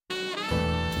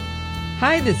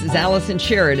Hi, this is Allison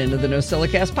Sheridan of the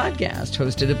NosillaCast podcast,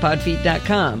 hosted at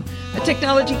podfeet.com, a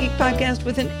technology geek podcast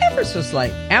with an ever so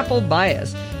slight Apple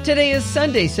bias. Today is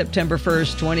Sunday, September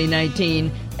 1st,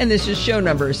 2019, and this is show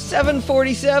number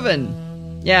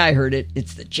 747. Yeah, I heard it.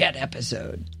 It's the Jet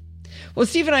episode. Well,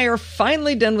 Steve and I are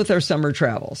finally done with our summer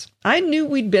travels. I knew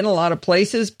we'd been a lot of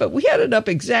places, but we added up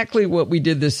exactly what we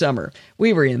did this summer.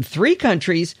 We were in 3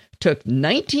 countries, took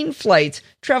 19 flights,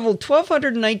 traveled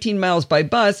 1,219 miles by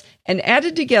bus, and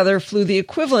added together flew the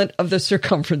equivalent of the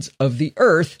circumference of the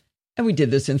Earth, and we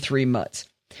did this in 3 months.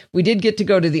 We did get to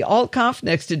go to the AltConf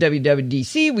next to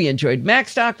WWDC. We enjoyed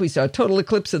MacStock. We saw a total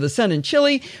eclipse of the sun in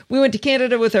Chile. We went to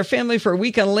Canada with our family for a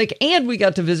week on a lake, and we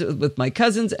got to visit with my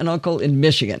cousins and uncle in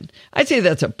Michigan. I'd say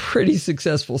that's a pretty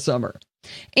successful summer.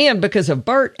 And because of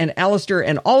Bart and Alistair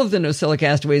and all of the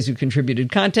NosillaCastaways who contributed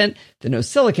content, the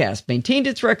NosillaCast maintained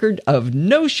its record of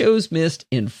no shows missed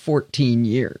in 14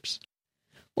 years.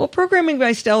 Well, Programming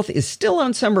by Stealth is still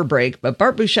on summer break, but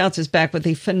Bart Busschots is back with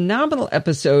a phenomenal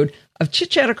episode of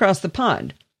Chit Chat Across the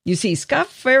Pond. You see, Scott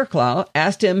Fairclough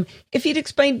asked him if he'd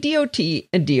explain DOT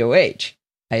and DOH.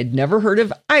 I had never heard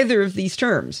of either of these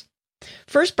terms.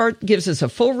 First, Bart gives us a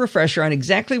full refresher on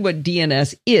exactly what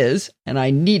DNS is, and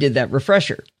I needed that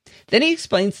refresher. Then he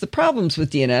explains the problems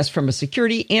with DNS from a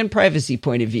security and privacy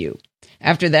point of view.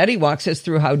 After that, he walks us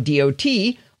through how DOT,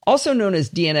 also known as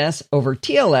DNS over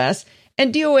TLS,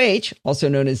 and DOH, also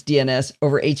known as DNS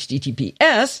over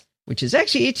HTTPS, which is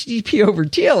actually HTTP over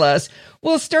TLS,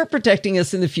 will start protecting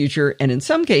us in the future and in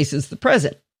some cases the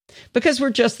present. Because we're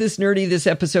just this nerdy, this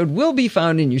episode will be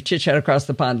found in your Chit Chat Across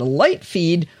the Pond light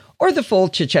feed or the full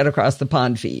Chit Chat Across the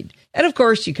Pond feed. And of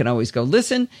course, you can always go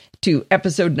listen to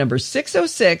episode number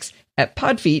 606 at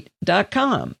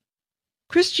podfeet.com.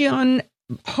 Christian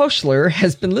Hoschler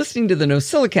has been listening to the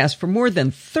NosillaCast for more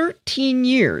than 13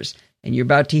 years, and you're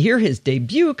about to hear his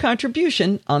debut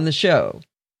contribution on the show.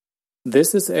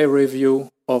 This is a review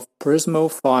of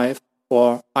Prismo 5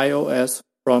 for iOS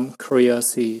from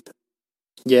Creaseed.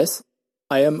 Yes,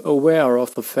 I am aware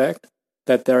of the fact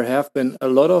that there have been a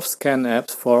lot of scan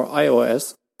apps for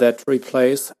iOS that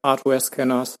replace hardware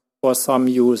scanners for some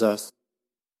users.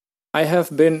 I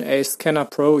have been a Scanner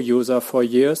Pro user for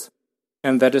years,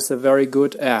 and that is a very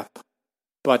good app.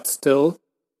 But still,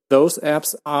 those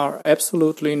apps are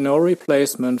absolutely no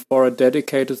replacement for a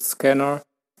dedicated scanner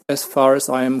as far as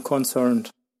I am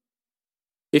concerned.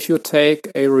 If you take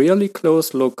a really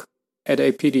close look at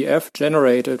a PDF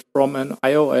generated from an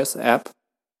iOS app,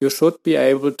 you should be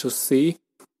able to see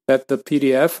that the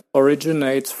PDF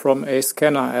originates from a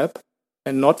scanner app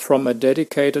and not from a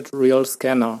dedicated real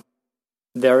scanner.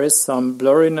 There is some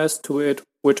blurriness to it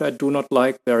which I do not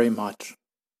like very much.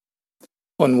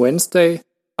 On Wednesday,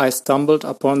 I stumbled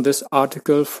upon this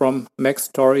article from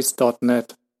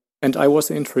MacStories.net, and I was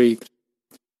intrigued.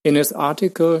 In his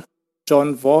article,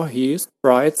 John Voorhees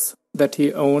writes that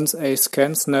he owns a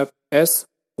ScanSnap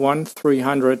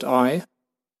S1300i,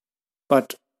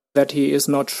 but that he is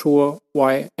not sure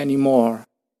why anymore.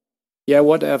 Yeah,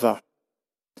 whatever.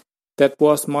 That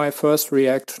was my first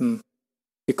reaction,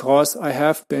 because I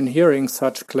have been hearing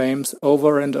such claims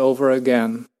over and over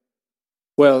again.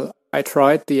 Well, I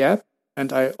tried the app,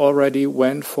 and I already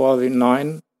went for the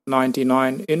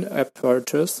 $9.99 in-app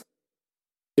purchase.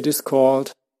 It is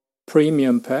called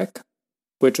Premium Pack,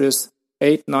 which is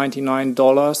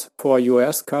 $8.99 for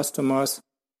US customers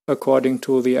according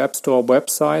to the App Store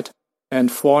website, and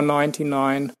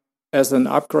 $4.99 as an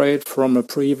upgrade from a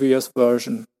previous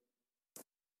version.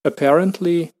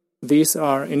 Apparently, these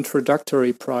are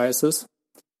introductory prices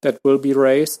that will be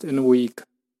raised in a week.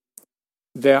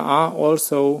 There are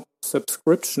also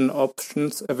subscription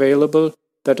options available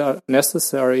that are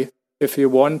necessary if you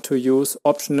want to use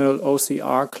optional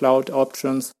OCR cloud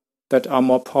options that are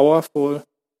more powerful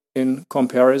in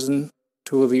comparison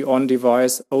to the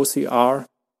on-device OCR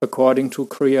according to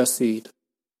Creaseed.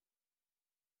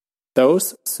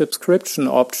 Those subscription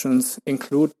options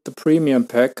include the Premium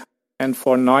Pack, and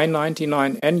for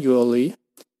 $9.99 annually,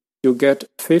 you get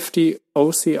 50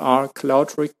 OCR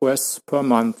cloud requests per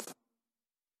month.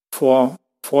 For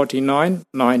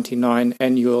 $49.99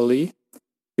 annually,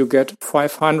 you get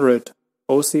 500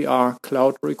 OCR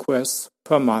cloud requests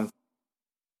per month.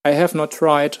 I have not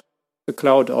tried the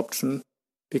cloud option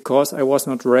because I was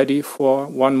not ready for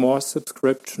one more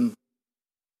subscription.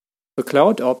 The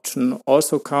cloud option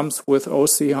also comes with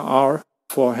OCR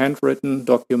for handwritten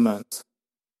documents.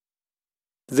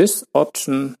 This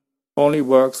option only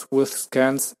works with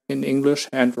scans in English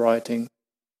handwriting.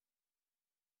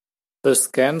 The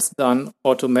scans done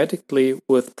automatically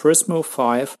with Prismo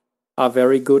 5 are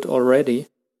very good already,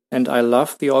 and I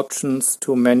love the options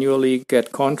to manually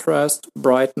get contrast,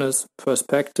 brightness,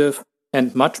 perspective,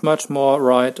 and much more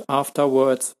right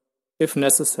afterwards if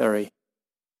necessary.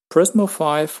 Prismo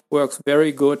 5 works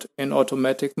very good in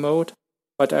automatic mode,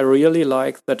 but I really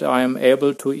like that I am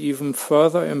able to even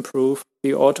further improve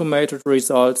the automated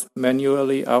results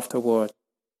manually afterward.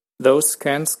 Those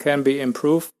scans can be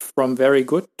improved from very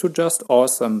good to just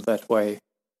awesome that way.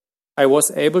 I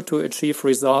was able to achieve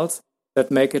results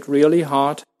that make it really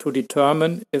hard to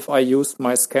determine if I used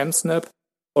my ScanSnap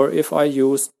or if I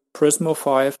used Prismo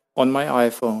 5 on my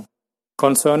iPhone.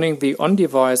 Concerning the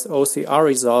on-device OCR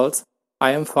results,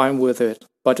 I am fine with it,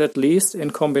 but at least in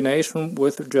combination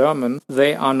with German,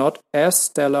 they are not as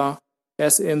stellar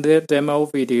as in the demo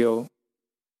video.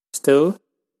 Still,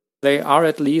 they are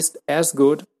at least as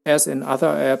good as in other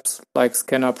apps like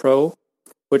Scanner Pro,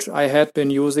 which I had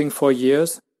been using for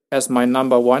years as my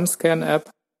number one scan app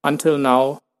until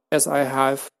now, as I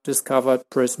have discovered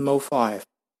Prismo 5.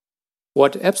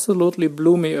 What absolutely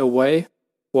blew me away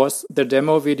was the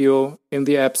demo video in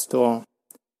the App Store.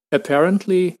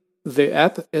 Apparently, the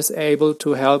app is able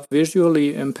to help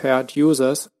visually impaired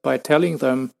users by telling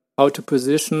them how to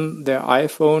position their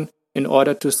iPhone in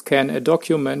order to scan a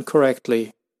document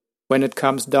correctly, when it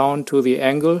comes down to the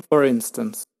angle, for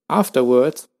instance.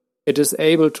 Afterwards, it is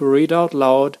able to read out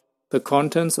loud the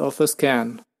contents of the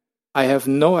scan. I have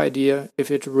no idea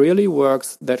if it really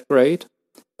works that great,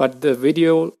 but the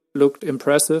video looked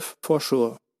impressive for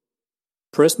sure.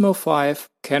 Prismo 5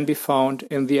 can be found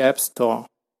in the App Store.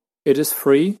 It is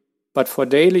free, but for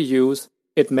daily use,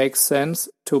 it makes sense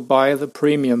to buy the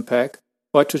premium pack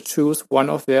or to choose one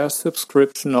of their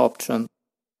subscription options.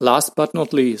 Last but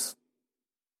not least,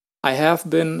 I have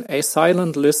been a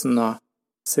silent listener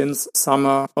since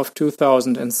summer of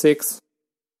 2006,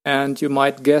 and you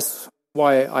might guess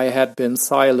why I had been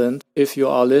silent if you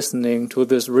are listening to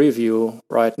this review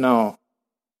right now.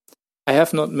 I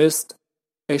have not missed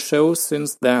a show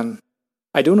since then.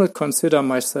 I do not consider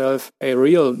myself a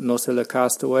real Nosilla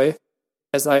castaway,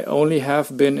 as I only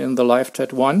have been in the live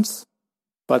chat once,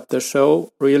 but the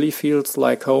show really feels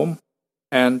like home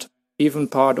and even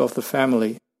part of the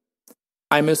family.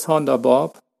 I miss Honda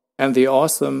Bob and the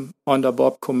awesome Honda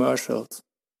Bob commercials.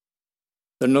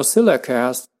 The Nosilla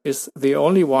cast is the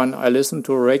only one I listen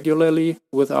to regularly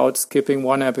without skipping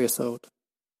one episode.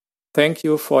 Thank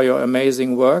you for your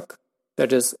amazing work.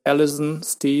 That is Allison,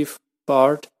 Steve,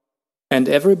 Bart, and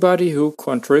everybody who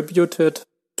contributed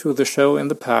to the show in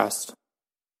the past.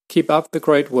 Keep up the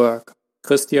great work.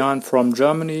 Christian from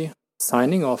Germany,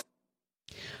 signing off.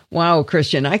 Wow,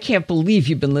 Christian, I can't believe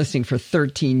you've been listening for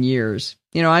 13 years.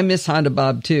 You know, I miss Honda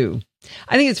Bob too.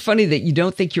 I think it's funny that you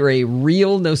don't think you're a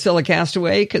real Nosilla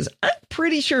castaway, because I'm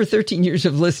pretty sure 13 years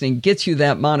of listening gets you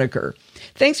that moniker.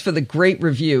 Thanks for the great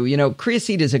review. You know,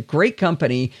 Creaseed is a great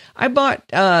company. I bought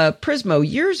Prismo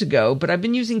years ago, but I've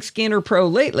been using Scanner Pro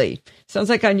lately. Sounds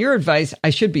like on your advice,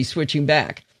 I should be switching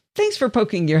back. Thanks for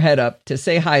poking your head up to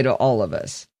say hi to all of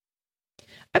us.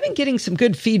 I've been getting some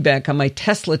good feedback on my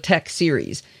Tesla Tech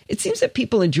series. It seems that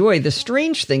people enjoy the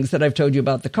strange things that I've told you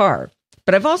about the car.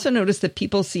 But I've also noticed that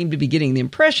people seem to be getting the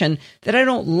impression that I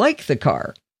don't like the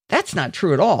car. That's not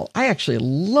true at all. I actually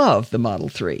love the Model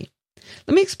 3.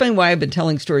 Let me explain why I've been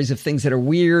telling stories of things that are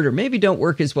weird or maybe don't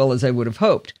work as well as I would have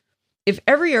hoped. If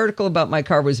every article about my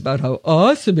car was about how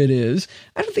awesome it is,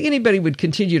 I don't think anybody would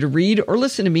continue to read or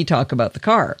listen to me talk about the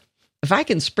car. If I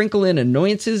can sprinkle in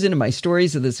annoyances into my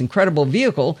stories of this incredible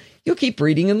vehicle, you'll keep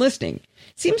reading and listening.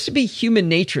 It seems to be human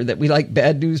nature that we like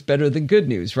bad news better than good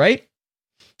news, right?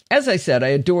 As I said, I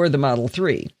adore the Model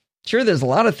 3. Sure, there's a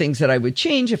lot of things that I would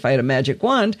change if I had a magic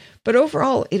wand, but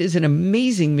overall, it is an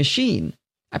amazing machine.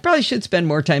 I probably should spend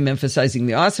more time emphasizing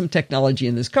the awesome technology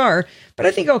in this car, but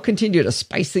I think I'll continue to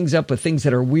spice things up with things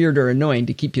that are weird or annoying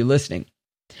to keep you listening.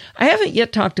 I haven't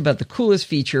yet talked about the coolest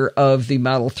feature of the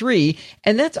Model 3,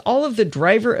 and that's all of the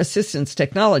driver assistance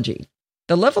technology.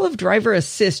 The level of driver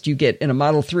assist you get in a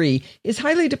Model 3 is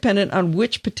highly dependent on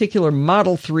which particular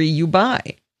Model 3 you buy.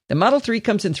 The Model 3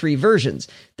 comes in 3 versions.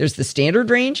 There's the standard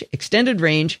range, extended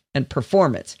range, and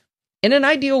performance. In an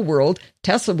ideal world,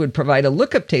 Tesla would provide a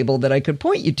lookup table that I could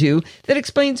point you to that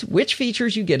explains which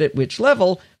features you get at which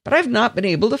level, but I've not been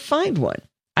able to find one.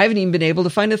 I haven't even been able to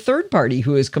find a third party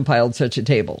who has compiled such a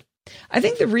table. I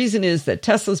think the reason is that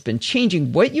Tesla's been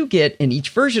changing what you get in each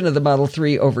version of the Model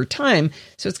 3 over time,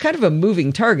 so it's kind of a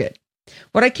moving target.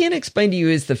 What I can't explain to you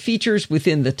is the features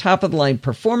within the top-of-the-line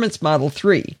performance Model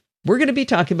 3. We're going to be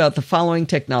talking about the following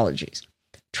technologies: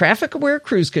 traffic-aware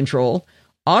cruise control,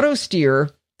 auto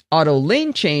steer, auto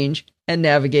lane change, and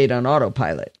navigate on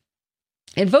autopilot.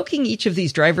 Invoking each of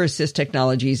these driver assist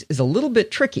technologies is a little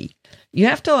bit tricky. You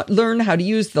have to learn how to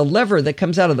use the lever that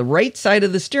comes out of the right side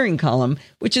of the steering column,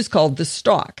 which is called the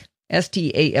stalk,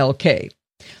 S-T-A-L-K.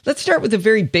 Let's start with the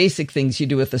very basic things you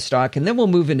do with the stalk, and then we'll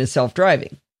move into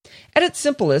self-driving. At its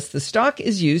simplest, the stalk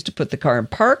is used to put the car in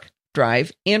park,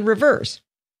 drive, and reverse.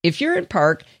 If you're in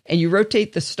park and you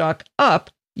rotate the stalk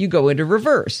up, you go into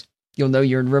reverse. You'll know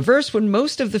you're in reverse when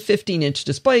most of the 15-inch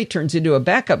display turns into a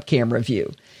backup camera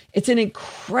view. It's an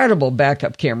incredible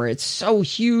backup camera. It's so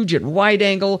huge and wide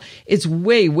angle. It's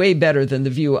way, way better than the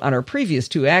view on our previous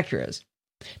two Acuras.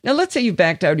 Now let's say you've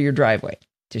backed out of your driveway.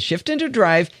 To shift into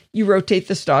drive, you rotate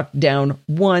the stalk down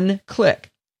one click.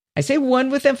 I say one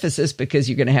with emphasis because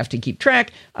you're going to have to keep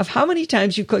track of how many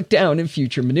times you click down in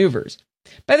future maneuvers.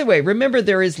 By the way, remember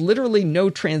there is literally no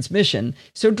transmission,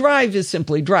 so drive is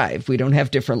simply drive. We don't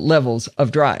have different levels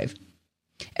of drive.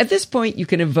 At this point, you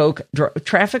can invoke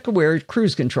traffic-aware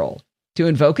cruise control. To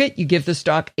invoke it, you give the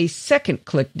stalk a second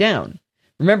click down.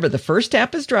 Remember, the first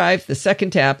tap is drive, the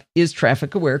second tap is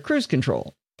traffic-aware cruise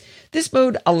control. This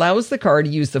mode allows the car to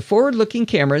use the forward-looking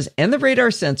cameras and the radar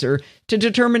sensor to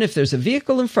determine if there's a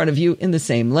vehicle in front of you in the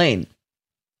same lane.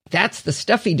 That's the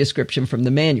stuffy description from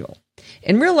the manual.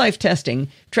 In real-life testing,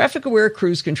 traffic-aware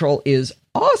cruise control is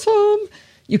awesome!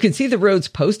 You can see the road's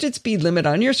posted speed limit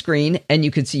on your screen, and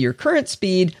you can see your current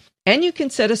speed, and you can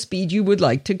set a speed you would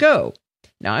like to go.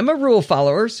 Now, I'm a rule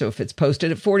follower, so if it's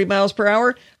posted at 40 miles per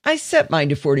hour, I set mine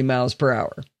to 40 miles per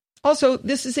hour. Also,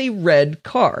 this is a red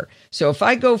car, so if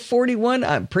I go 41,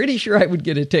 I'm pretty sure I would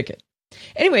get a ticket.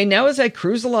 Anyway, now as I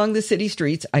cruise along the city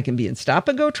streets, I can be in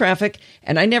stop-and-go traffic,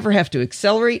 and I never have to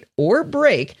accelerate or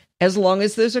brake as long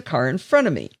as there's a car in front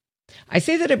of me. I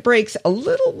say that it brakes a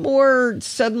little more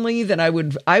suddenly than I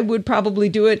would probably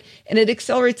do it, and it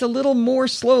accelerates a little more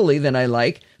slowly than I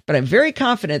like, but I'm very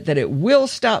confident that it will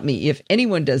stop me if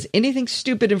anyone does anything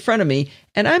stupid in front of me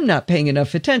and I'm not paying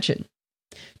enough attention.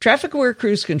 Traffic-aware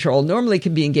cruise control normally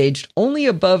can be engaged only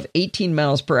above 18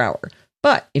 miles per hour,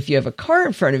 but if you have a car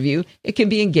in front of you, it can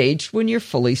be engaged when you're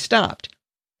fully stopped.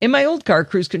 In my old car,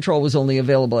 cruise control was only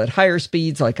available at higher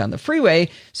speeds, like on the freeway,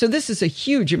 so this is a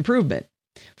huge improvement.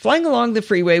 Flying along the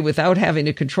freeway without having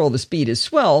to control the speed is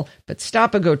swell, but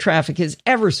stop-and-go traffic is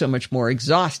ever so much more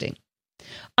exhausting.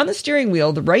 On the steering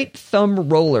wheel, the right thumb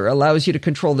roller allows you to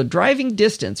control the driving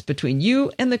distance between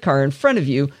you and the car in front of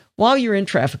you while you're in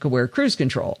traffic-aware cruise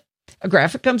control. A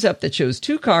graphic comes up that shows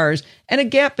two cars and a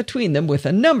gap between them with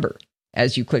a number.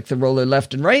 As you click the roller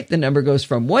left and right, the number goes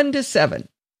from 1 to 7.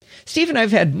 Steve and I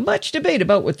have had much debate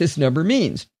about what this number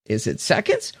means. Is it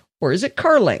seconds or is it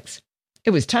car lengths? It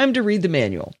was time to read the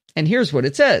manual, and here's what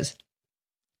it says.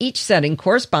 Each setting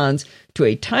corresponds to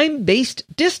a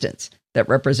time-based distance that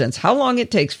represents how long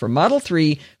it takes for Model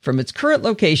 3 from its current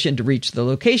location to reach the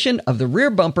location of the rear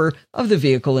bumper of the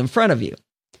vehicle in front of you.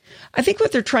 I think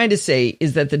what they're trying to say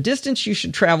is that the distance you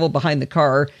should travel behind the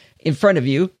car in front of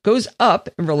you goes up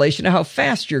in relation to how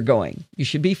fast you're going. You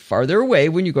should be farther away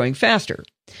when you're going faster.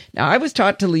 Now, I was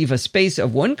taught to leave a space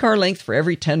of 1 car length for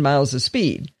every 10 miles of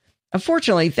speed.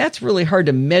 Unfortunately, that's really hard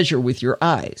to measure with your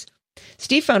eyes.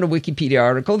 Steve found a Wikipedia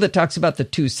article that talks about the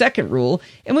 2-second rule,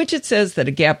 in which it says that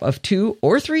a gap of 2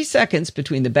 or 3 seconds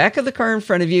between the back of the car in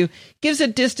front of you gives a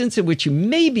distance in which you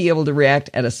may be able to react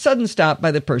at a sudden stop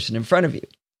by the person in front of you.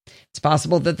 It's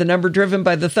possible that the number driven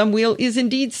by the thumb wheel is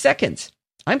indeed seconds.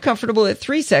 I'm comfortable at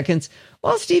 3 seconds,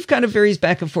 while Steve kind of varies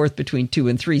back and forth between 2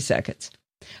 and 3 seconds.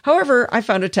 However, I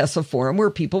found a Tesla forum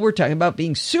where people were talking about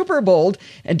being super bold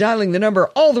and dialing the number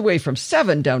all the way from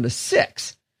 7 down to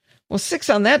 6. Well, 6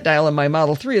 on that dial in my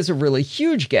Model 3 is a really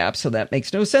huge gap, so that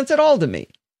makes no sense at all to me.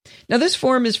 Now, this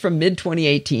forum is from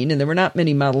mid-2018, and there were not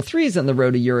many Model 3s on the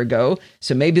road a year ago,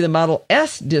 so maybe the Model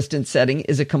S distance setting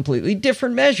is a completely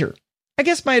different measure. I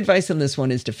guess my advice on this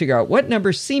one is to figure out what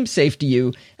number seems safe to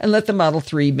you and let the Model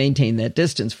 3 maintain that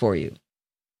distance for you.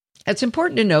 It's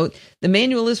important to note the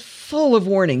manual is full of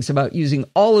warnings about using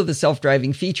all of the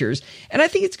self-driving features, and I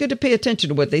think it's good to pay attention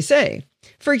to what they say.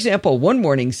 For example, one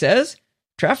warning says,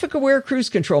 traffic-aware cruise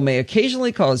control may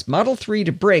occasionally cause Model 3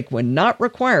 to brake when not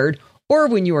required or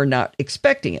when you are not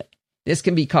expecting it. This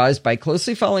can be caused by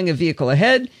closely following a vehicle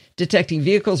ahead, detecting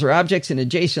vehicles or objects in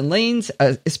adjacent lanes,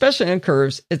 especially on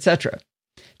curves, etc.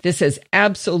 This has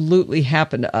absolutely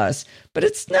happened to us, but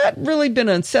it's not really been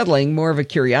unsettling, more of a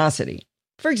curiosity.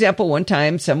 For example, one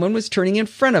time someone was turning in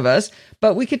front of us,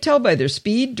 but we could tell by their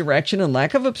speed, direction, and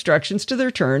lack of obstructions to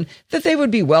their turn that they would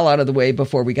be well out of the way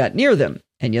before we got near them,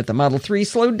 and yet the Model 3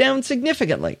 slowed down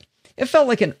significantly. It felt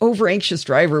like an over-anxious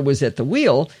driver was at the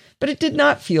wheel, but it did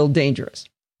not feel dangerous.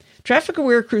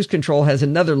 Traffic-aware cruise control has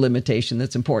another limitation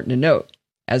that's important to note.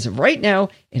 As of right now,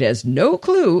 it has no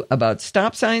clue about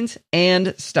stop signs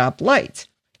and stop lights.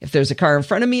 If there's a car in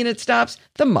front of me and it stops,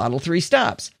 the Model 3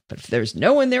 stops. But if there's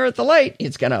no one there at the light,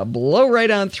 it's going to blow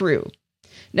right on through.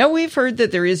 Now, we've heard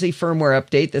that there is a firmware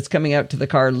update that's coming out to the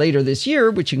car later this year,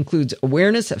 which includes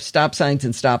awareness of stop signs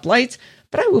and stop lights,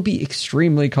 but I will be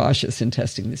extremely cautious in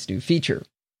testing this new feature.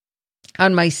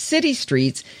 On my city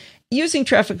streets, using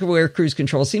traffic-aware cruise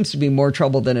control seems to be more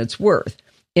trouble than it's worth.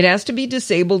 It has to be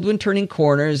disabled when turning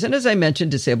corners, and as I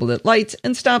mentioned, disabled at lights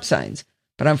and stop signs.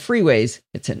 But on freeways,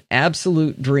 it's an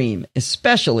absolute dream,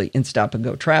 especially in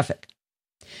stop-and-go traffic.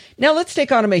 Now let's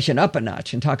take automation up a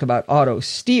notch and talk about auto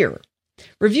steer.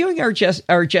 Reviewing our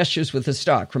gestures with the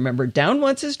stock, remember, down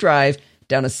once is drive,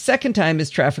 down a second time is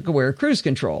traffic-aware cruise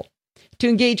control. To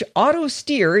engage auto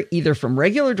steer, either from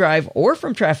regular drive or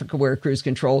from traffic-aware cruise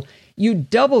control, you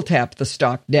double tap the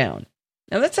stock down.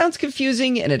 Now that sounds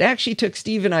confusing, and it actually took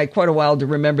Steve and I quite a while to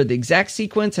remember the exact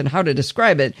sequence and how to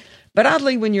describe it, but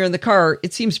oddly, when you're in the car,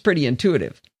 it seems pretty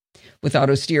intuitive. With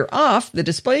auto steer off, the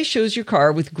display shows your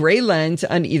car with gray lines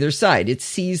on either side. It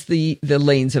sees the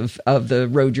lanes of the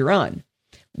road you're on.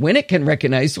 When it can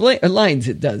recognize lines,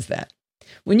 it does that.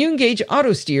 When you engage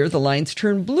auto steer, the lines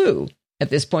turn blue. At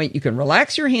this point, you can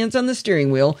relax your hands on the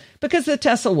steering wheel because the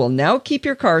Tesla will now keep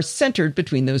your car centered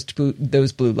between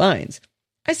those blue lines.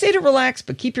 I say to relax,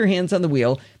 but keep your hands on the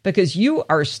wheel because you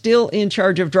are still in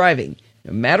charge of driving,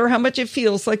 no matter how much it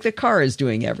feels like the car is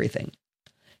doing everything.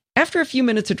 After a few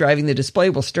minutes of driving, the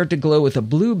display will start to glow with a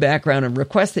blue background and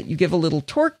request that you give a little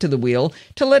torque to the wheel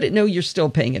to let it know you're still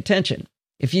paying attention.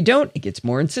 If you don't, it gets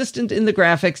more insistent in the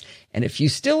graphics, and if you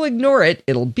still ignore it,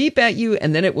 it'll beep at you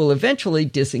and then it will eventually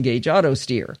disengage auto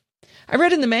steer. I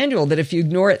read in the manual that if you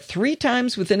ignore it 3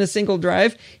 times within a single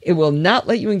drive, it will not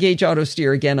let you engage auto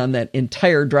steer again on that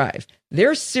entire drive.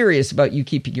 They're serious about you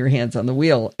keeping your hands on the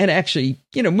wheel and actually,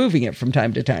 moving it from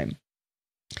time to time.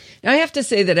 Now, I have to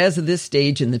say that as of this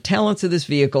stage and the talents of this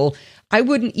vehicle, I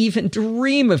wouldn't even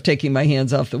dream of taking my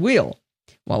hands off the wheel.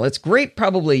 While it's great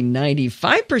probably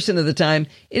 95% of the time,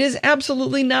 it is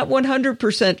absolutely not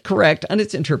 100% correct on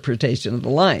its interpretation of the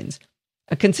lines.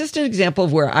 A consistent example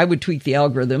of where I would tweak the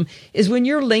algorithm is when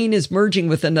your lane is merging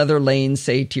with another lane,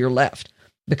 say to your left.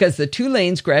 Because the 2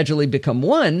 lanes gradually become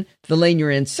one, the lane you're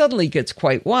in suddenly gets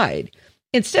quite wide.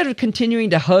 Instead of continuing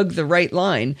to hug the right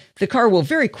line, the car will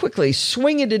very quickly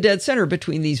swing into dead center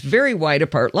between these very wide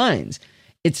apart lines.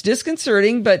 It's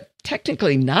disconcerting, but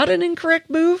technically not an incorrect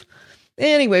move.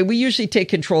 Anyway, we usually take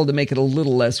control to make it a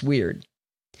little less weird.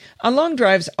 On long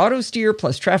drives, auto steer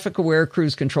plus traffic-aware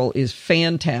cruise control is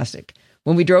fantastic.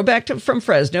 When we drove back from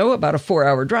Fresno, about a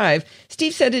 4-hour drive,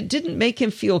 Steve said it didn't make him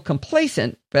feel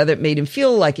complacent. Rather, it made him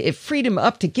feel like it freed him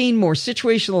up to gain more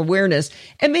situational awareness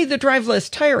and made the drive less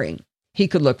tiring. He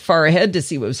could look far ahead to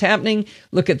see what was happening,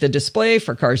 look at the display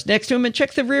for cars next to him, and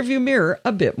check the rearview mirror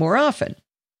a bit more often.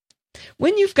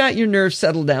 When you've got your nerves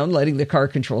settled down, letting the car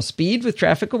control speed with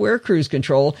traffic-aware cruise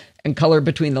control and color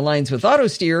between the lines with auto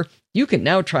steer, you can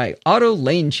now try auto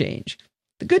lane change.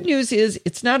 The good news is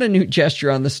it's not a new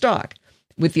gesture on the stock.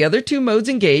 With the other 2 modes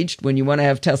engaged, when you want to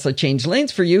have Tesla change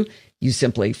lanes for you, you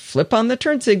simply flip on the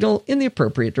turn signal in the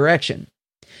appropriate direction.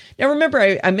 Now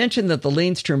remember, I mentioned that the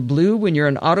lanes turn blue when you're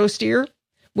in auto steer.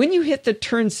 When you hit the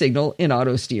turn signal in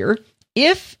auto steer,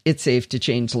 if it's safe to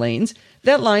change lanes,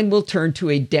 that line will turn to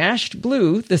a dashed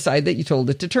blue, the side that you told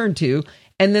it to turn to,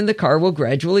 and then the car will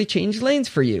gradually change lanes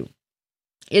for you.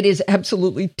 It is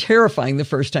absolutely terrifying the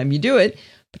first time you do it,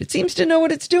 but it seems to know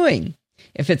what it's doing.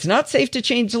 If it's not safe to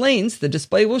change lanes, the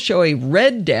display will show a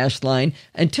red dashed line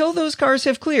until those cars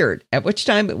have cleared, at which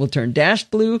time it will turn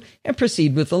dashed blue and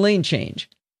proceed with the lane change.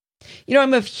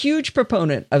 I'm a huge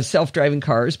proponent of self-driving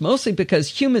cars, mostly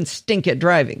because humans stink at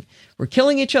driving. We're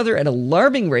killing each other at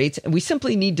alarming rates, and we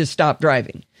simply need to stop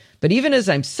driving. But even as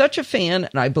I'm such a fan,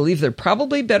 and I believe they're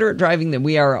probably better at driving than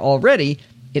we are already,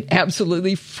 it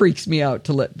absolutely freaks me out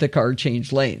to let the car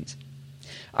change lanes.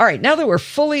 All right, now that we're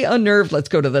fully unnerved, let's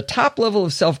go to the top level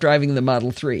of self-driving in the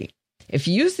Model 3. If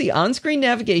you use the on-screen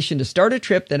navigation to start a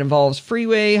trip that involves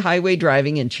freeway, highway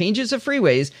driving, and changes of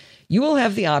freeways, you will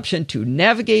have the option to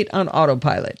navigate on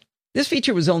autopilot. This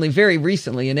feature was only very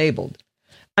recently enabled.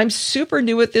 I'm super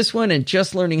new at this one and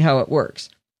just learning how it works.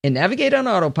 In Navigate on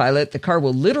Autopilot, the car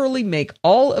will literally make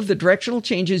all of the directional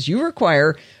changes you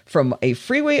require from a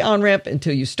freeway on-ramp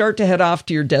until you start to head off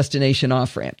to your destination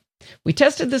off-ramp. We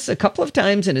tested this a couple of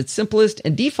times in its simplest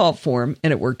and default form,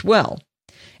 and it worked well.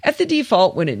 At the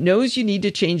default, when it knows you need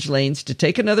to change lanes to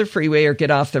take another freeway or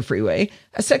get off the freeway,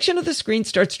 a section of the screen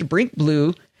starts to blink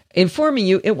blue, informing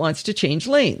you it wants to change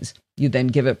lanes. You then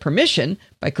give it permission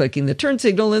by clicking the turn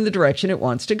signal in the direction it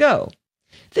wants to go.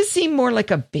 This seemed more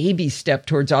like a baby step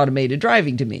towards automated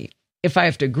driving to me. If I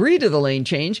have to agree to the lane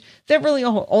change, that really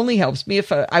only helps me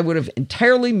if I would have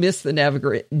entirely missed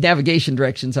the navigation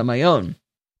directions on my own.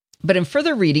 But in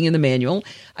further reading in the manual,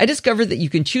 I discovered that you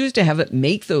can choose to have it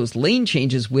make those lane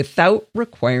changes without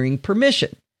requiring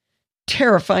permission.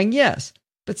 Terrifying, yes,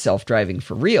 but self-driving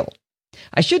for real.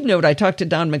 I should note I talked to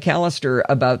Don McAllister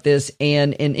about this,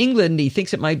 and in England, he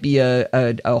thinks it might be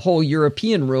a whole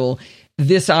European rule.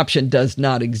 This option does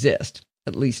not exist,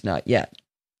 at least not yet.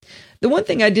 The one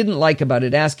thing I didn't like about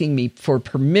it asking me for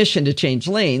permission to change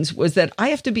lanes was that I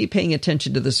have to be paying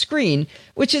attention to the screen,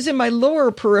 which is in my lower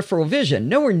peripheral vision,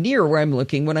 nowhere near where I'm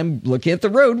looking when I'm looking at the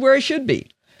road where I should be.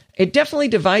 It definitely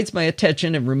divides my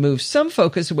attention and removes some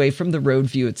focus away from the road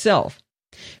view itself.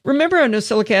 Remember on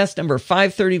NosillaCast number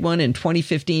 531 in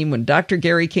 2015 when Dr.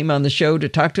 Gary came on the show to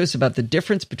talk to us about the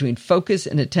difference between focus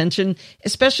and attention,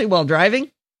 especially while driving?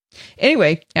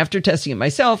 Anyway, after testing it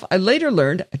myself, I later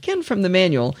learned, again from the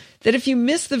manual, that if you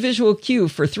miss the visual cue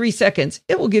for 3 seconds,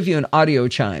 it will give you an audio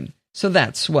chime. So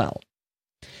that's swell.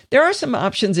 There are some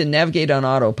options in Navigate on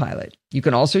Autopilot. You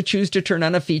can also choose to turn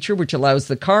on a feature which allows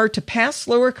the car to pass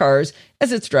slower cars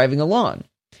as it's driving along.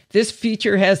 This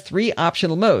feature has 3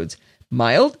 optional modes: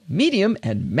 mild, medium,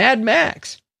 and Mad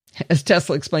Max. As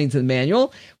Tesla explains in the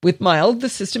manual, with mild, the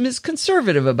system is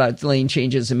conservative about lane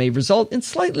changes and may result in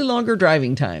slightly longer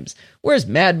driving times, whereas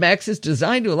Mad Max is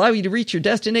designed to allow you to reach your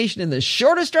destination in the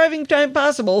shortest driving time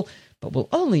possible, but will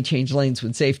only change lanes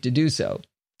when safe to do so.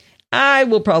 I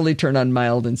will probably turn on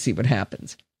mild and see what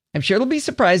happens. I'm sure it'll be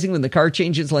surprising when the car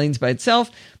changes lanes by itself,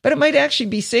 but it might actually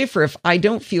be safer if I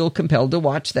don't feel compelled to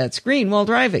watch that screen while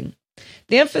driving.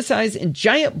 They emphasize in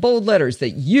giant bold letters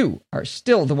that you are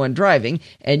still the one driving,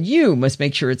 and you must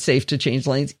make sure it's safe to change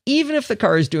lanes, even if the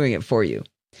car is doing it for you.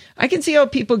 I can see how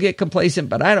people get complacent,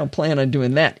 but I don't plan on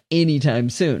doing that anytime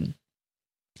soon.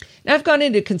 Now, I've gone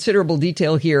into considerable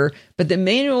detail here, but the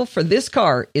manual for this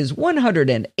car is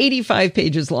 185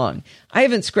 pages long. I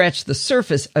haven't scratched the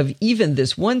surface of even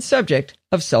this one subject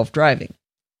of self-driving.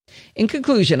 In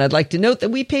conclusion, I'd like to note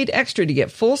that we paid extra to get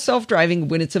full self-driving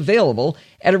when it's available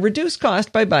at a reduced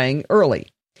cost by buying early.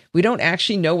 We don't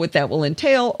actually know what that will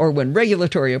entail or when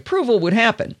regulatory approval would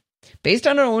happen. Based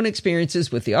on our own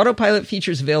experiences with the autopilot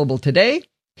features available today,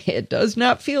 it does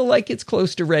not feel like it's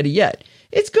close to ready yet.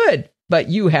 It's good, but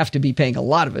you have to be paying a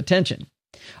lot of attention.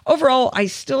 Overall, I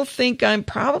still think I'm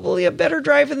probably a better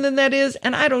driver than that is,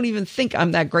 and I don't even think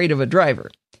I'm that great of a driver.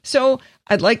 So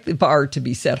I'd like the bar to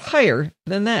be set higher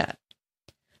than that.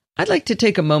 I'd like to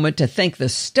take a moment to thank the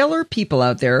stellar people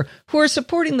out there who are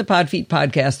supporting the Podfeet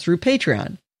podcast through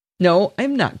Patreon. No,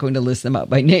 I'm not going to list them out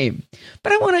by name,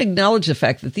 but I want to acknowledge the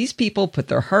fact that these people put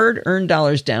their hard-earned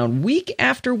dollars down week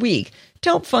after week to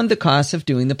help fund the costs of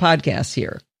doing the podcasts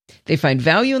here. They find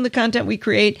value in the content we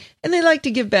create, and they like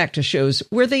to give back to shows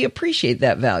where they appreciate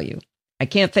that value. I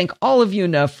can't thank all of you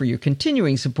enough for your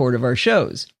continuing support of our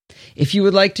shows. If you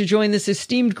would like to join this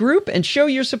esteemed group and show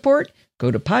your support,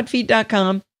 go to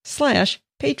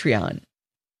podfeet.com/Patreon.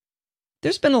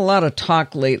 There's been a lot of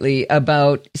talk lately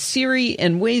about Siri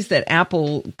and ways that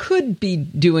Apple could be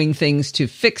doing things to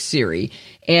fix Siri.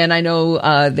 And I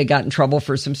know they got in trouble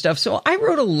for some stuff, so I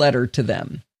wrote a letter to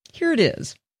them. Here it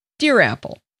is. Dear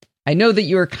Apple, I know that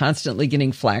you are constantly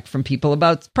getting flack from people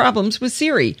about problems with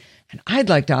Siri, and I'd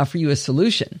like to offer you a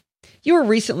solution. You were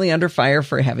recently under fire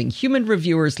for having human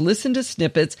reviewers listen to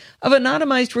snippets of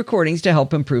anonymized recordings to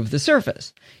help improve the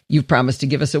service. You've promised to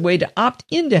give us a way to opt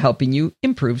into helping you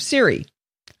improve Siri.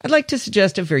 I'd like to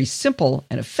suggest a very simple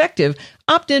and effective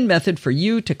opt-in method for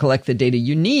you to collect the data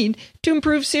you need to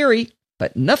improve Siri,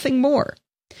 but nothing more.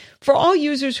 For all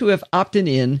users who have opted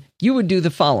in, you would do the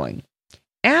following.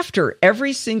 After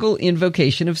every single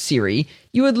invocation of Siri,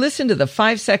 you would listen to the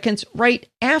 5 seconds right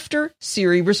after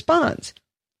Siri responds.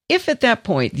 If at that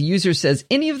point the user says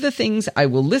any of the things I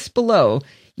will list below,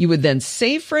 you would then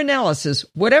save for analysis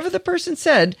whatever the person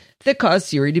said that caused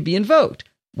Siri to be invoked,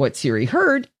 what Siri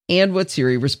heard, and what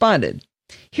Siri responded.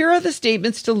 Here are the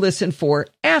statements to listen for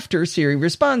after Siri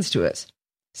responds to us.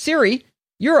 Siri,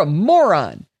 you're a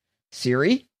moron.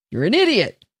 Siri, you're an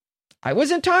idiot. I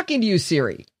wasn't talking to you,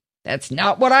 Siri. That's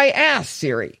not what I asked,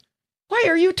 Siri. Why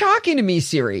are you talking to me,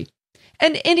 Siri?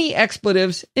 And any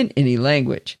expletives in any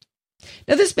language.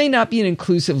 Now, this may not be an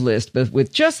inclusive list, but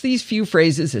with just these few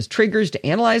phrases as triggers to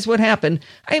analyze what happened,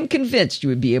 I am convinced you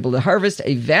would be able to harvest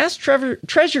a vast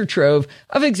treasure trove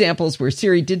of examples where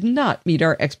Siri did not meet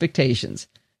our expectations.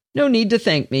 No need to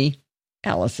thank me,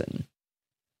 Allison.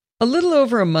 A little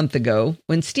over a month ago,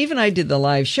 when Steve and I did the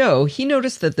live show, he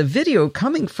noticed that the video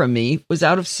coming from me was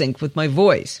out of sync with my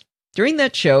voice. During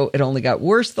that show, it only got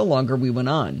worse the longer we went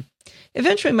on.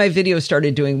 Eventually, my videos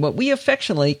started doing what we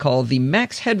affectionately call the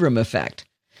Max Headroom effect.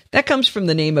 That comes from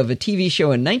the name of a TV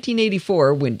show in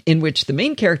 1984 in which the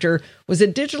main character was a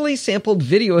digitally sampled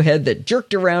video head that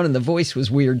jerked around and the voice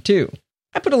was weird too.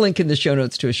 I put a link in the show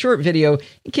notes to a short video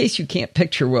in case you can't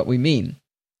picture what we mean.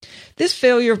 This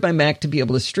failure of my Mac to be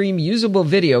able to stream usable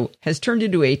video has turned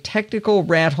into a technical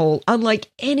rat hole unlike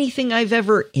anything I've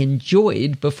ever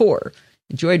enjoyed before.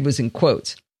 Enjoyed was in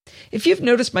quotes. If you've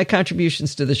noticed my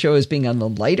contributions to the show as being on the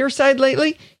lighter side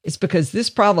lately, it's because this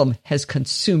problem has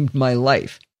consumed my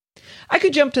life. I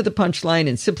could jump to the punchline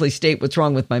and simply state what's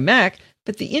wrong with my Mac,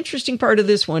 but the interesting part of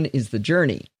this one is the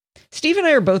journey. Steve and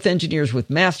I are both engineers with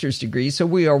master's degrees, so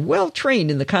we are well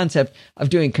trained in the concept of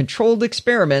doing controlled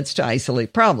experiments to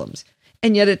isolate problems.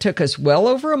 And yet it took us well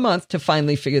over a month to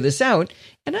finally figure this out,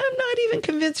 and I'm not even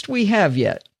convinced we have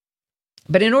yet.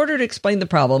 But in order to explain the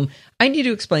problem, I need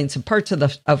to explain some parts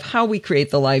of how we create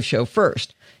the live show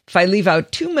first. If I leave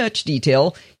out too much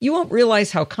detail, you won't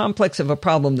realize how complex of a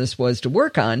problem this was to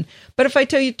work on, but if I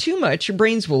tell you too much, your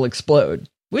brains will explode.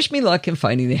 Wish me luck in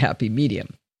finding the happy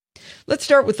medium. Let's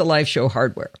start with the live show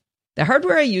hardware. The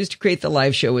hardware I use to create the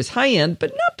live show is high-end,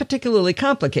 but not particularly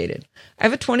complicated. I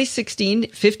have a 2016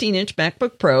 15-inch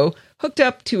MacBook Pro hooked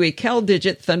up to a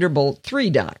CalDigit Thunderbolt 3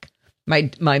 dock. My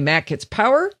Mac gets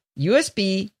power,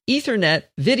 USB, Ethernet,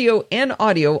 video, and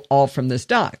audio all from this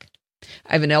dock.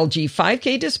 I have an LG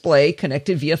 5K display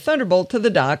connected via Thunderbolt to the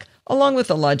dock, along with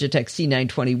a Logitech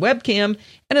C920 webcam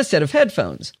and a set of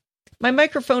headphones. My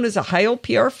microphone is a Heil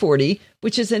PR40,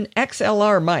 which is an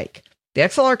XLR mic. The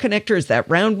XLR connector is that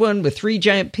round one with 3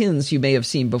 giant pins you may have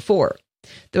seen before.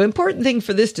 The important thing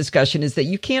for this discussion is that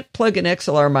you can't plug an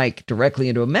XLR mic directly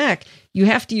into a Mac. You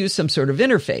have to use some sort of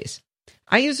interface.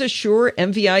 I use a Shure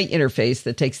MVI interface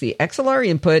that takes the XLR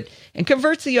input and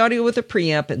converts the audio with a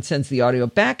preamp and sends the audio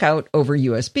back out over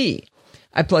USB.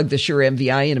 I plug the Shure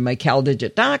MVI into my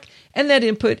CalDigit dock, and that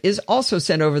input is also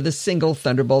sent over the single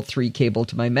Thunderbolt 3 cable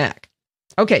to my Mac.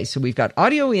 Okay, so we've got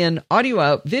audio in, audio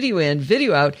out,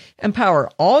 video out, and power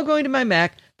all going to my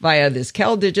Mac via this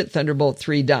CalDigit Thunderbolt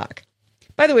 3 dock.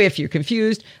 By the way, if you're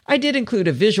confused, I did include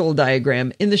a visual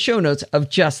diagram in the show notes of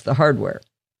just the hardware.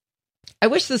 I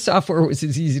wish the software was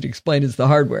as easy to explain as the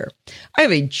hardware. I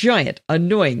have a giant,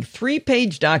 annoying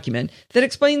 3-page document that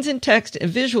explains in text and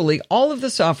visually all of the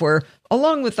software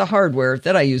along with the hardware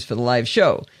that I use for the live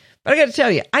show. But I got to tell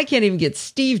you, I can't even get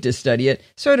Steve to study it,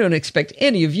 so I don't expect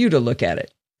any of you to look at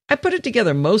it. I put it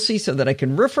together mostly so that I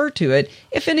can refer to it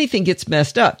if anything gets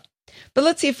messed up. But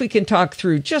let's see if we can talk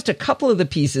through just a couple of the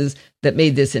pieces that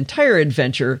made this entire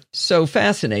adventure so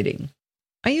fascinating.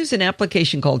 I use an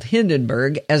application called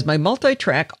Hindenburg as my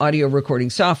multi-track audio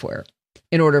recording software.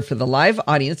 In order for the live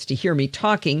audience to hear me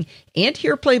talking and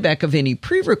hear playback of any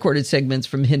pre-recorded segments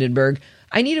from Hindenburg,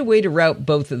 I need a way to route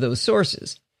both of those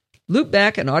sources.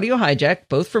 Loopback and Audio Hijack,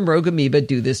 both from Rogue Amoeba,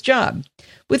 do this job.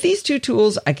 With these two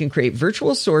tools, I can create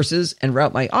virtual sources and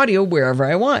route my audio wherever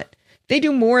I want. They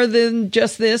do more than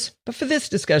just this, but for this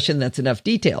discussion, that's enough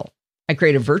detail. I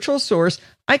create a virtual source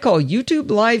I call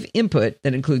YouTube Live Input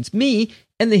that includes me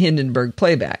and the Hindenburg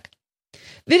playback.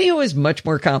 Video is much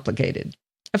more complicated.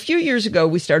 A few years ago,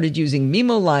 we started using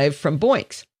Mimo Live from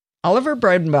Boinx. Oliver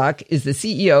Breidenbach is the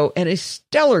CEO and a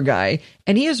stellar guy,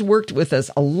 and he has worked with us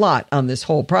a lot on this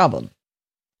whole problem.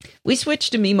 We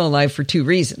switched to Mimo Live for 2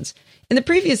 reasons. In the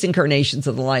previous incarnations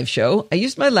of the live show, I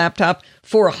used my laptop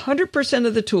for 100%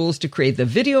 of the tools to create the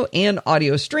video and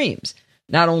audio streams.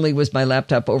 Not only was my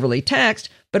laptop overly taxed,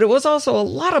 but it was also a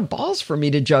lot of balls for me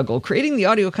to juggle, creating the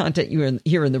audio content you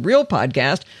hear in the real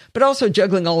podcast, but also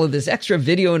juggling all of this extra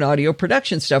video and audio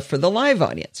production stuff for the live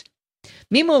audience.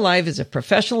 Mimo Live is a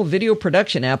professional video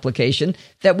production application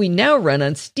that we now run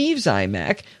on Steve's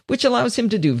iMac, which allows him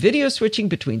to do video switching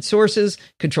between sources,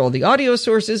 control the audio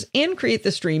sources, and create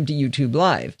the stream to YouTube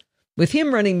Live. With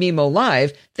him running Mimo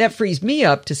Live, that frees me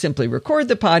up to simply record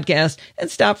the podcast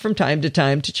and stop from time to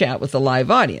time to chat with the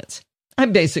live audience.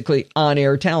 I'm basically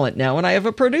on-air talent now, and I have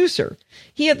a producer.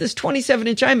 He had this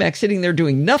 27-inch iMac sitting there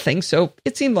doing nothing, so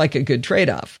it seemed like a good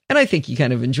trade-off, and I think he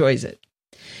kind of enjoys it.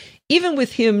 Even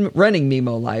with him running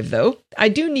Mimo Live, though, I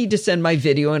do need to send my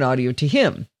video and audio to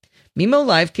him. Mimo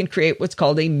Live can create what's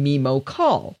called a Mimo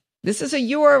call. This is a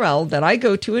URL that I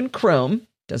go to in Chrome,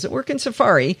 doesn't work in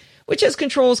Safari, which has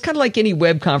controls kind of like any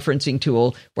web conferencing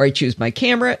tool where I choose my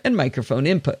camera and microphone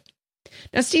input.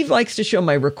 Now, Steve likes to show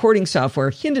my recording software,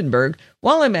 Hindenburg,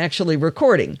 while I'm actually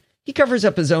recording. He covers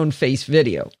up his own face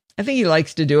video. I think he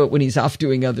likes to do it when he's off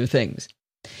doing other things.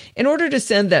 In order to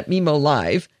send that Mimo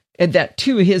Live, and that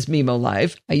to his Mimo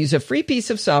Live, I use a free piece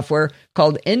of software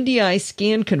called NDI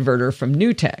Scan Converter from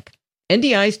NewTek.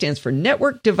 NDI stands for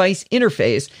Network Device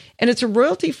Interface, and it's a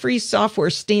royalty-free software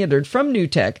standard from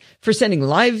NewTek for sending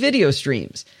live video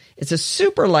streams. It's a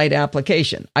super light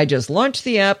application. I just launched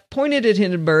the app, pointed at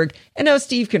Hindenburg, and now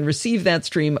Steve can receive that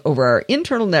stream over our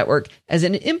internal network as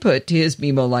an input to his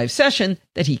Mimo Live session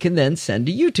that he can then send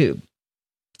to YouTube.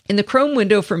 In the Chrome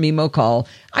window for Mimo Call,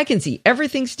 I can see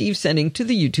everything Steve's sending to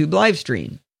the YouTube live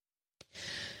stream.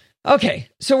 Okay,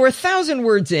 so we're 1,000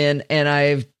 words in, and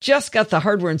I've just got the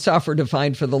hardware and software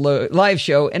defined for the live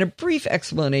show and a brief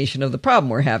explanation of the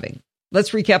problem we're having. Let's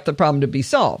recap the problem to be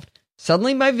solved.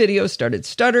 Suddenly my video started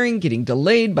stuttering, getting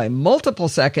delayed by multiple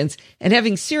seconds, and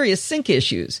having serious sync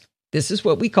issues. This is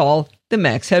what we call the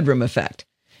max headroom effect.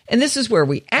 And this is where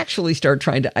we actually start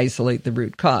trying to isolate the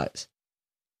root cause.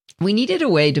 We needed a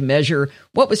way to measure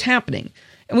what was happening,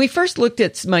 and we first looked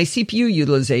at my CPU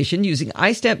utilization using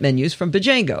iStat menus from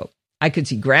Bojangles. I could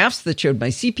see graphs that showed my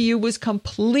CPU was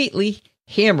completely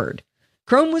hammered.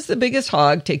 Chrome was the biggest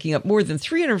hog, taking up more than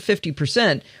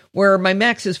 350%, where my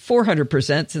max is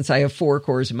 400% since I have 4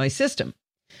 cores in my system.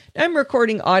 Now I'm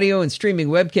recording audio and streaming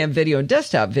webcam video and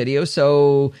desktop video,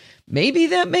 so maybe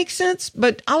that makes sense,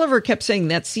 but Oliver kept saying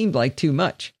that seemed like too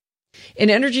much. In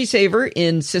Energy Saver,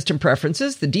 in System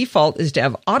Preferences, the default is to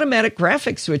have automatic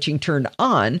graphics switching turned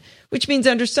on, which means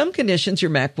under some conditions your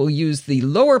Mac will use the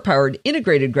lower-powered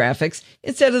integrated graphics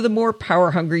instead of the more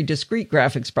power-hungry discrete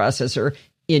graphics processor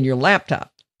in your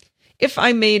laptop.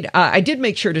 I did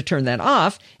make sure to turn that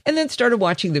off, and then started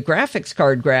watching the graphics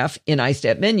card graph in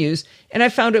iStat menus, and I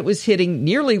found it was hitting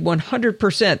nearly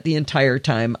 100% the entire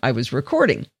time I was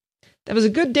recording. That was a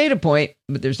good data point,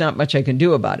 but there's not much I can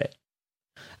do about it.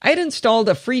 I had installed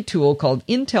a free tool called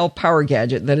Intel Power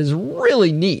Gadget that is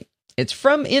really neat. It's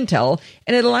from Intel,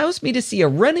 and it allows me to see a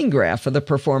running graph of the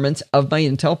performance of my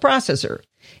Intel processor.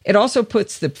 It also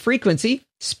puts the frequency,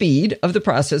 speed of the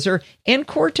processor, and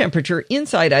core temperature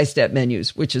inside iStat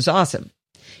menus, which is awesome.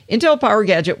 Intel Power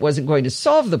Gadget wasn't going to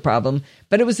solve the problem,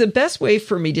 but it was the best way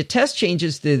for me to test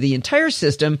changes to the entire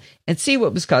system and see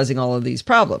what was causing all of these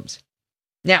problems.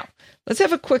 Now, let's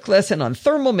have a quick lesson on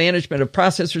thermal management of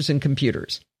processors and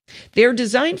computers. They are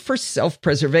designed for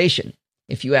self-preservation.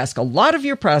 If you ask a lot of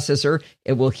your processor,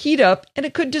 it will heat up and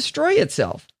it could destroy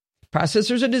itself.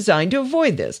 Processors are designed to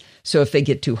avoid this, so if they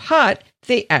get too hot,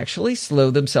 they actually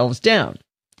slow themselves down.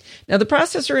 Now, the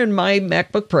processor in my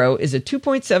MacBook Pro is a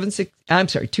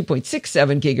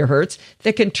 2.67 gigahertz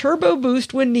that can turbo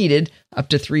boost when needed up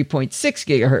to 3.6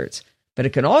 gigahertz, but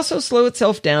it can also slow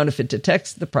itself down if it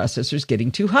detects the processor's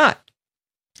getting too hot.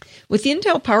 With the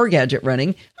Intel Power Gadget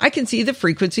running, I can see the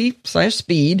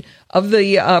frequency/speed of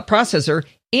the processor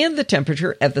and the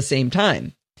temperature at the same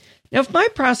time. Now, if my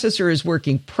processor is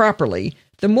working properly,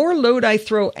 the more load I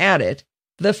throw at it,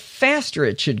 the faster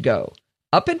it should go,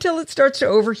 up until it starts to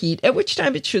overheat, at which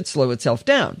time it should slow itself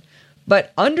down.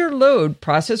 But under load,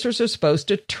 processors are supposed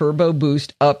to turbo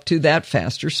boost up to that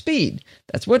faster speed.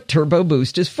 That's what turbo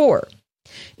boost is for.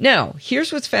 Now,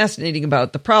 here's what's fascinating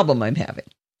about the problem I'm having.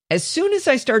 As soon as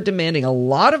I start demanding a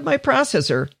lot of my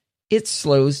processor, it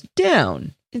slows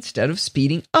down instead of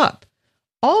speeding up,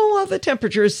 all while the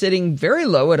temperature is sitting very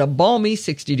low at a balmy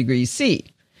 60 degrees C.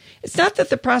 It's not that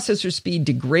the processor speed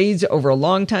degrades over a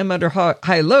long time under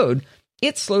high load.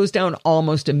 It slows down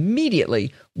almost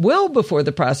immediately, well before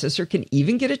the processor can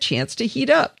even get a chance to heat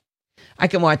up. I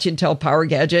can watch Intel Power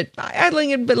Gadget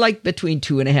idling at like between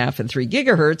 2.5 and 3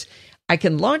 gigahertz. I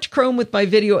can launch Chrome with my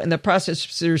video and the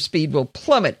processor speed will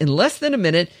plummet in less than a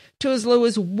minute to as low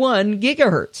as 1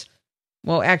 gigahertz.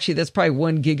 Well, actually, that's probably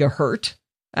 1 gigahertz.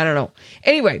 I don't know.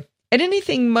 Anyway, at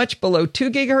anything much below 2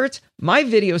 gigahertz, my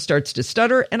video starts to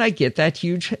stutter and I get that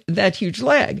huge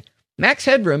lag. Max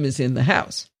headroom is in the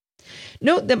house.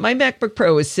 Note that my MacBook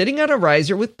Pro is sitting on a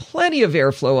riser with plenty of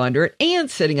airflow under it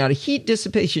and sitting on a heat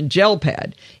dissipation gel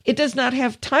pad. It does not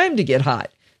have time to get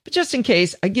hot, but just in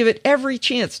case, I give it every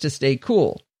chance to stay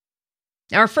cool.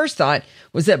 Our first thought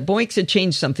was that Boinx had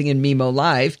changed something in Mimo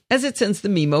Live as it sends the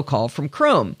Mimo call from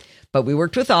Chrome, but we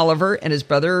worked with Oliver and his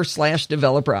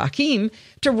brother/developer Hakeem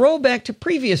to roll back to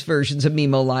previous versions of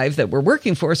Mimo Live that were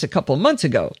working for us a couple months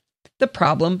ago. The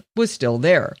problem was still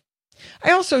there.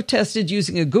 I also tested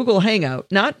using a Google Hangout,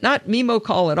 not Mimo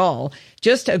Call at all,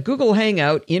 just a Google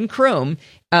Hangout in Chrome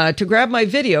to grab my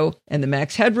video, and the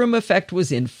max headroom effect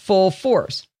was in full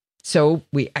force. So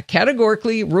we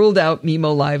categorically ruled out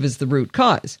Mimo Live as the root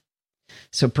cause.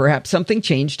 So perhaps something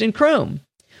changed in Chrome.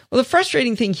 Well, the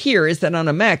frustrating thing here is that on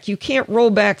a Mac, you can't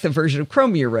roll back the version of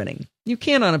Chrome you're running. You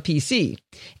can on a PC.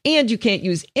 And you can't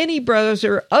use any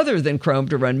browser other than Chrome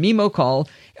to run Mimo Call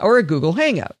or a Google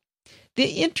Hangout.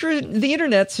 The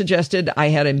internet suggested I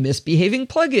had a misbehaving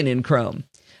plugin in Chrome.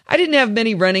 I didn't have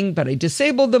many running, but I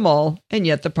disabled them all, and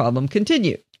yet the problem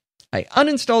continued. I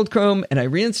uninstalled Chrome and I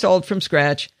reinstalled from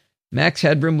scratch. Max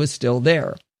headroom was still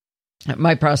there.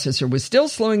 My processor was still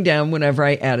slowing down whenever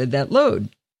I added that load.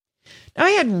 Now,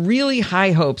 I had really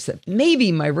high hopes that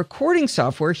maybe my recording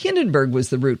software, Hindenburg, was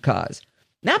the root cause.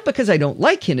 Not because I don't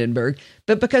like Hindenburg,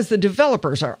 but because the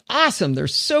developers are awesome. They're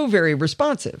so very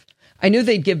responsive. I knew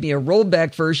they'd give me a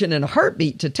rollback version in a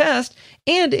heartbeat to test,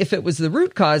 and if it was the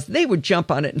root cause, they would jump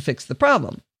on it and fix the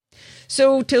problem.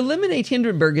 So to eliminate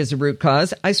Hindenburg as a root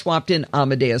cause, I swapped in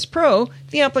Amadeus Pro,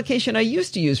 the application I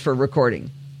used to use for recording.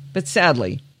 But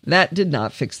sadly, that did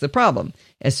not fix the problem.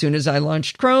 As soon as I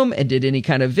launched Chrome and did any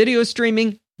kind of video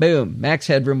streaming, boom, Max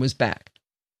headroom was back.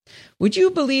 Would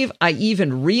you believe I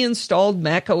even reinstalled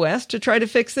macOS to try to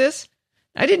fix this?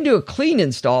 I didn't do a clean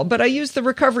install, but I used the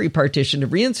recovery partition to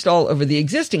reinstall over the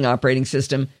existing operating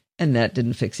system, and that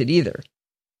didn't fix it either.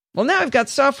 Well, now I've got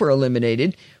software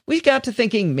eliminated, we got to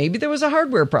thinking maybe there was a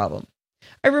hardware problem.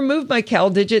 I removed my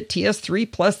CalDigit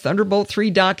TS3 Plus Thunderbolt 3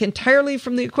 dock entirely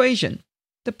from the equation.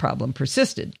 The problem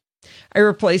persisted. I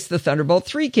replaced the Thunderbolt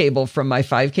 3 cable from my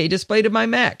 5K display to my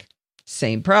Mac.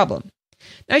 Same problem.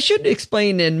 Now, I should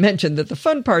explain and mention that the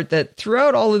fun part that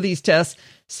throughout all of these tests,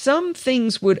 some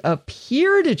things would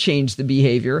appear to change the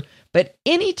behavior, but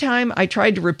anytime I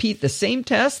tried to repeat the same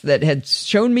test that had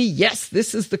shown me, yes,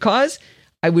 this is the cause,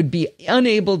 I would be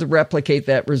unable to replicate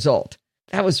that result.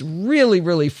 That was really,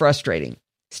 really frustrating.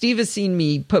 Steve has seen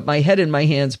me put my head in my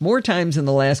hands more times in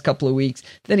the last couple of weeks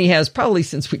than he has probably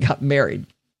since we got married.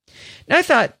 Now I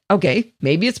thought, okay,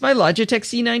 maybe it's my Logitech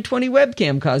C920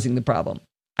 webcam causing the problem.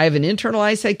 I have an internal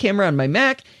iSight camera on my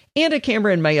Mac and a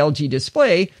camera in my LG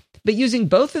display, but using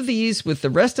both of these with the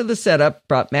rest of the setup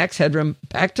brought Max headroom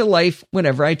back to life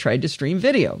whenever I tried to stream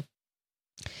video.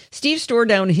 Steve stored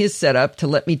down his setup to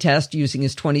let me test using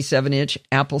his 27-inch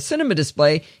Apple Cinema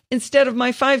display instead of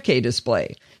my 5K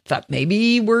display. Thought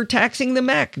maybe we're taxing the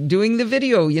Mac, doing the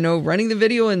video, running the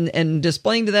video and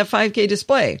displaying to that 5K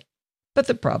display. But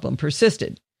the problem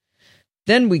persisted.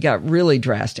 Then we got really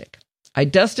drastic. I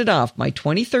dusted off my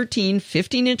 2013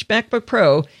 15-inch MacBook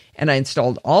Pro and I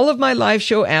installed all of my live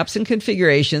show apps and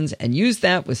configurations and used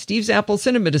that with Steve's Apple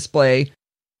Cinema display,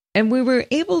 and we were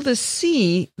able to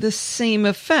see the same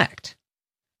effect.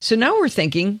 So now we're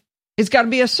thinking, it's got to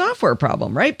be a software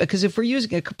problem, right? Because if we're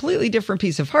using a completely different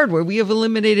piece of hardware, we have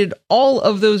eliminated all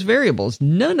of those variables.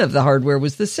 None of the hardware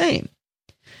was the same.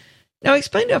 Now, I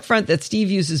explained up front that Steve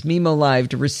uses Mimo Live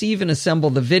to receive and assemble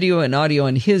the video and audio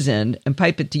on his end and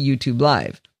pipe it to YouTube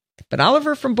Live. But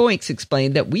Oliver from Boinks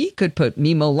explained that we could put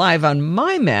Mimo Live on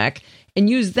my Mac and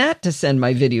use that to send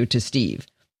my video to Steve.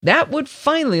 That would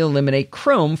finally eliminate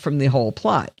Chrome from the whole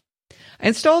plot. I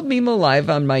installed Mimo Live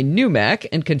on my new Mac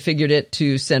and configured it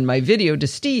to send my video to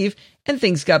Steve, and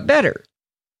things got better.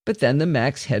 But then the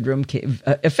Max headroom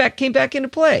effect came back into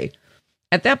play.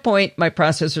 At that point, my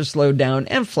processor slowed down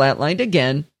and flatlined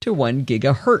again to 1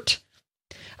 gigahertz.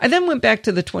 I then went back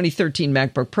to the 2013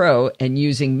 MacBook Pro, and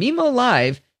using Mimo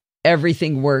Live,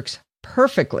 everything works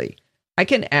perfectly. I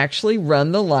can actually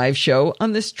run the live show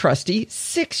on this trusty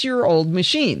 6-year-old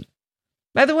machine.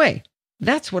 By the way,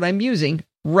 that's what I'm using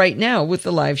right now with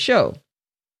the live show.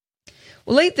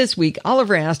 Well, late this week,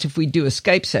 Oliver asked if we'd do a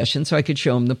Skype session so I could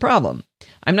show him the problem.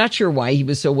 I'm not sure why he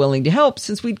was so willing to help,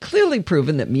 since we'd clearly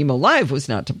proven that Mimo Live was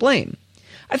not to blame.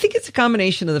 I think it's a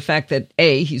combination of the fact that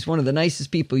A, he's one of the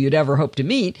nicest people you'd ever hope to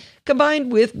meet,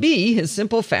 combined with B, his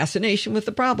simple fascination with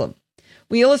the problem.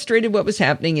 We illustrated what was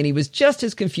happening, and he was just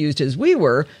as confused as we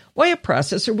were why a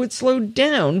processor would slow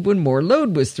down when more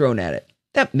load was thrown at it.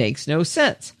 That makes no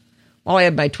sense. While I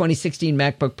had my 2016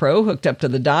 MacBook Pro hooked up to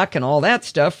the dock and all that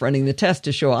stuff, running the test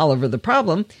to show Oliver the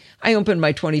problem, I opened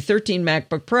my 2013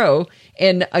 MacBook Pro,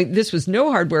 and this was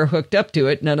no hardware hooked up to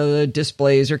it, none of the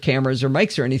displays or cameras or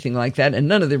mics or anything like that, and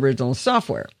none of the original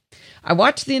software. I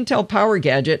watched the Intel Power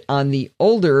Gadget on the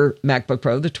older MacBook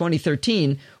Pro, the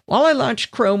 2013, while I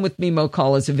launched Chrome with Mimo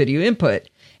Call as a video input,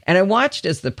 and I watched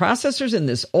as the processors in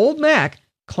this old Mac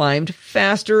climbed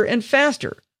faster and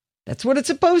faster. That's what it's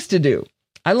supposed to do.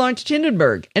 I launched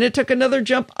Hindenburg, and it took another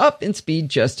jump up in speed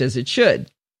just as it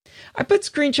should. I put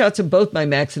screenshots of both my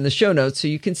Macs in the show notes so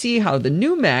you can see how the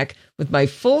new Mac with my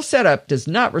full setup does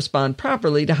not respond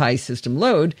properly to high system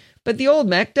load, but the old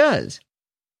Mac does.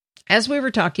 As we were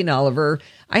talking to Oliver,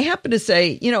 I happened to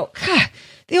say,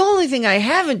 the only thing I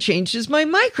haven't changed is my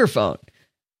microphone.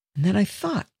 And then I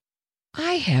thought,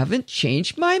 I haven't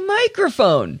changed my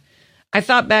microphone. I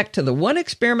thought back to the one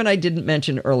experiment I didn't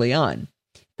mention early on.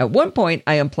 At one point,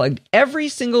 I unplugged every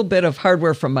single bit of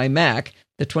hardware from my Mac,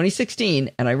 the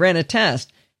 2016, and I ran a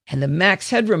test, and the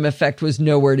Max headroom effect was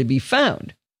nowhere to be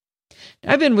found.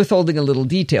 I've been withholding a little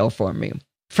detail from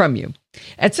you.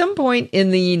 At some point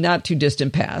in the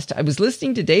not-too-distant past, I was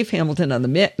listening to Dave Hamilton on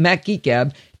the Mac Geek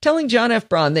Gab telling John F.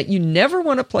 Braun that you never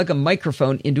want to plug a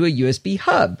microphone into a USB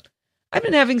hub. I've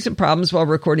been having some problems while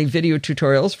recording video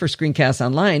tutorials for Screencasts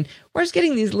Online where I was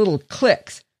getting these little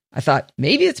clicks. I thought,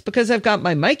 maybe it's because I've got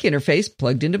my mic interface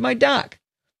plugged into my dock.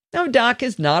 Now, a dock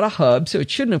is not a hub, so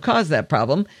it shouldn't have caused that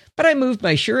problem, but I moved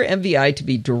my Shure MVI to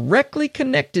be directly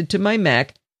connected to my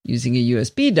Mac using a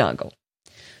USB dongle.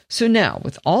 So now,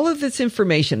 with all of this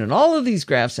information and all of these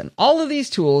graphs and all of these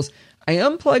tools, I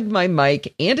unplugged my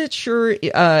mic and its Shure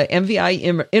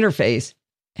MVI interface,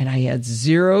 and I had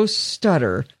zero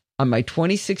stutter on my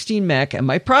 2016 Mac, and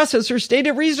my processor stayed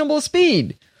at reasonable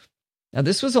speed. Now,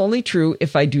 this was only true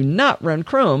if I do not run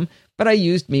Chrome, but I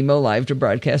used Mimo Live to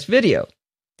broadcast video.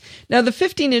 Now, the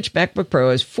 15-inch MacBook Pro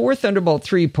has 4 Thunderbolt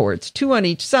 3 ports, 2 on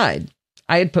each side.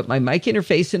 I had put my mic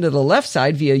interface into the left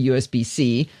side via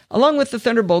USB-C, along with the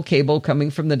Thunderbolt cable coming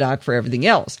from the dock for everything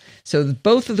else, so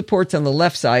both of the ports on the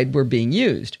left side were being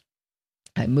used.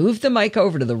 I moved the mic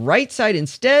over to the right side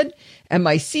instead, and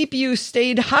my CPU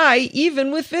stayed high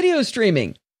even with video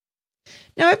streaming.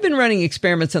 Now, I've been running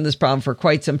experiments on this problem for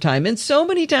quite some time, and so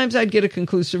many times I'd get a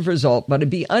conclusive result, but I'd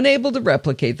be unable to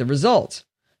replicate the results.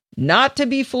 Not to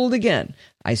be fooled again,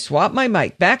 I swapped my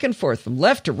mic back and forth from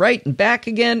left to right and back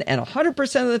again, and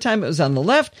 100% of the time it was on the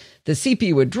left, the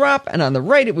CPU would drop, and on the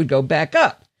right it would go back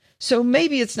up. So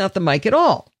maybe it's not the mic at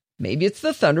all. Maybe it's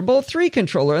the Thunderbolt 3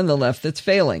 controller on the left that's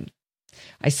failing.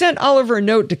 I sent Oliver a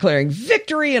note declaring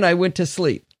victory, and I went to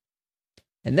sleep.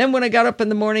 And then when I got up in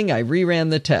the morning, I reran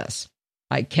the tests.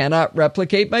 I cannot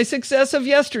replicate my success of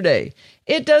yesterday.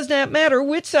 It does not matter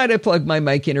which side I plug my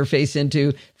mic interface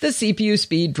into, the CPU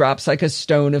speed drops like a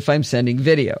stone if I'm sending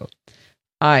video.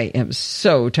 I am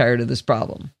so tired of this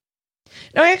problem.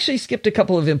 Now, I actually skipped a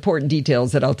couple of important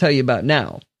details that I'll tell you about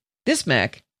now. This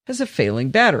Mac has a failing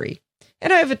battery,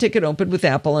 and I have a ticket open with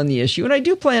Apple on the issue, and I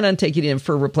do plan on taking it in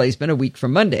for replacement a week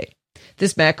from Monday.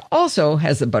 This Mac also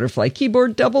has a Butterfly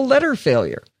keyboard double letter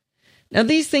failure. Now,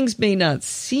 these things may not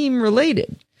seem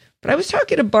related, but I was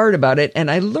talking to Bart about it, and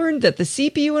I learned that the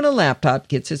CPU in a laptop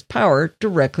gets its power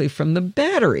directly from the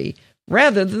battery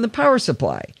rather than the power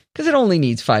supply, because it only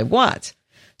needs 5 watts.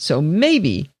 So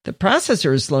maybe the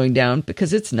processor is slowing down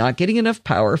because it's not getting enough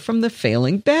power from the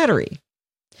failing battery.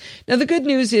 Now, the good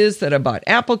news is that I bought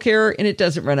AppleCare, and it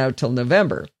doesn't run out till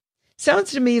November.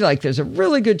 Sounds to me like there's a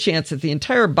really good chance that the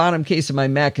entire bottom case of my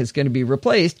Mac is going to be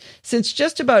replaced, since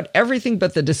just about everything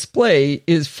but the display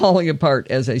is falling apart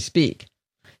as I speak.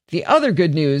 The other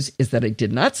good news is that I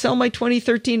did not sell my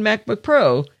 2013 MacBook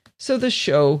Pro, so the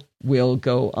show will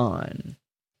go on.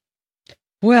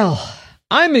 Well,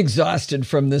 I'm exhausted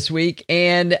from this week,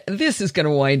 and this is going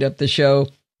to wind up the show.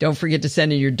 Don't forget to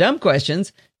send in your dumb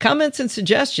questions, comments, and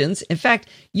suggestions. In fact,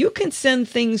 you can send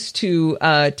things to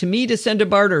me to send to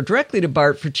Bart or directly to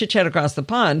Bart for Chit Chat Across the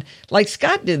Pond, like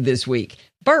Scott did this week.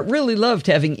 Bart really loved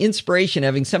having inspiration,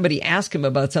 having somebody ask him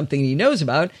about something he knows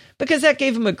about, because that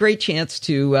gave him a great chance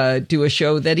to do a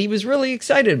show that he was really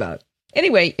excited about.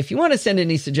 Anyway, if you want to send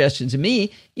any suggestions to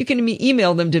me, you can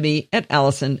email them to me at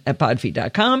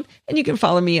allison@podfeet.com, and you can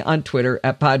follow me on Twitter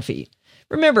 @podfeet.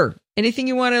 Remember, anything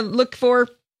you want to look for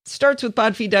starts with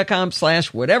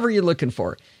podfeet.com/whatever you're looking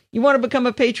for. You want to become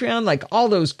a Patreon like all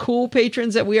those cool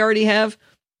patrons that we already have?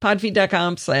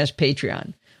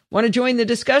 podfeet.com/Patreon. Want to join the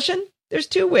discussion? There's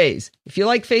 2 ways. If you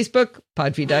like Facebook,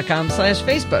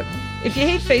 podfeet.com/Facebook. If you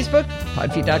hate Facebook,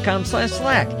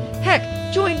 podfeet.com/Slack.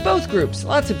 Heck, join both groups.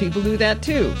 Lots of people do that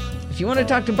too. If you want to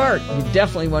talk to Bart, you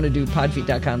definitely want to do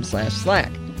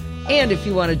podfeet.com/Slack. And if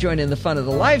you want to join in the fun of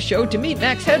the live show to meet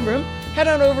Max Headroom, head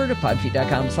on over to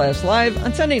podfeet.com/live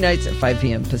on Sunday nights at 5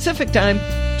 p.m. Pacific Time.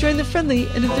 Join the friendly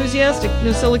and enthusiastic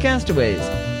NosillaCastaways.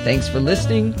 Thanks for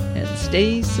listening, and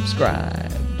stay subscribed.